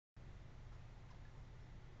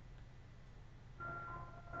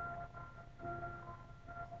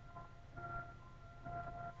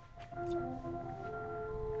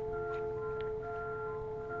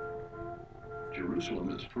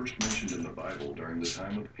Jerusalem is first mentioned in the Bible during the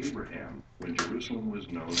time of Abraham, when Jerusalem was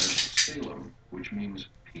known as Salem, which means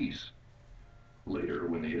peace. Later,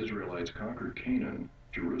 when the Israelites conquered Canaan,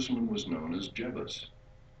 Jerusalem was known as Jebus.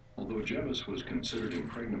 Although Jebus was considered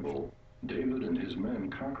impregnable, David and his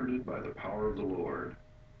men conquered it by the power of the Lord.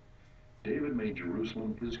 David made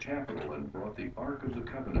Jerusalem his capital and brought the Ark of the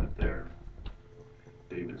Covenant there.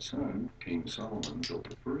 David's son, King Solomon, built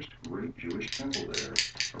the first great Jewish temple there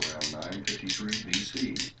around 953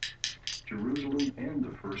 BC. Jerusalem and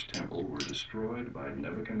the first temple were destroyed by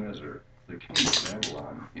Nebuchadnezzar, the king of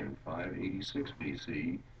Babylon, in 586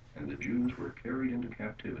 BC, and the Jews were carried into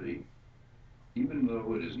captivity. Even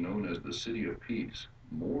though it is known as the City of Peace,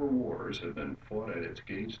 more wars have been fought at its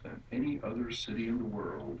gates than any other city in the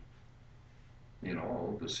world. In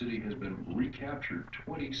all, the city has been recaptured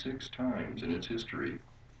 26 times in its history.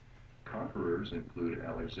 Conquerors include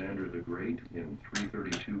Alexander the Great in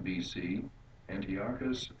 332 BC,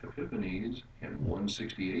 Antiochus Epiphanes in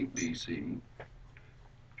 168 BC.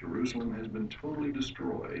 Jerusalem has been totally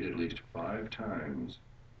destroyed at least 5 times.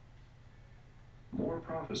 More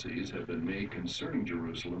prophecies have been made concerning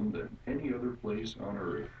Jerusalem than any other place on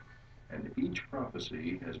earth, and each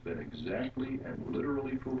prophecy has been exactly and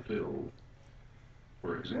literally fulfilled.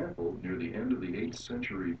 For example, near the end of the 8th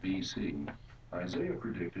century BC, Isaiah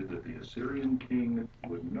predicted that the Assyrian king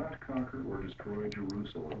would not conquer or destroy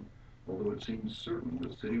Jerusalem, although it seemed certain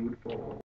the city would fall.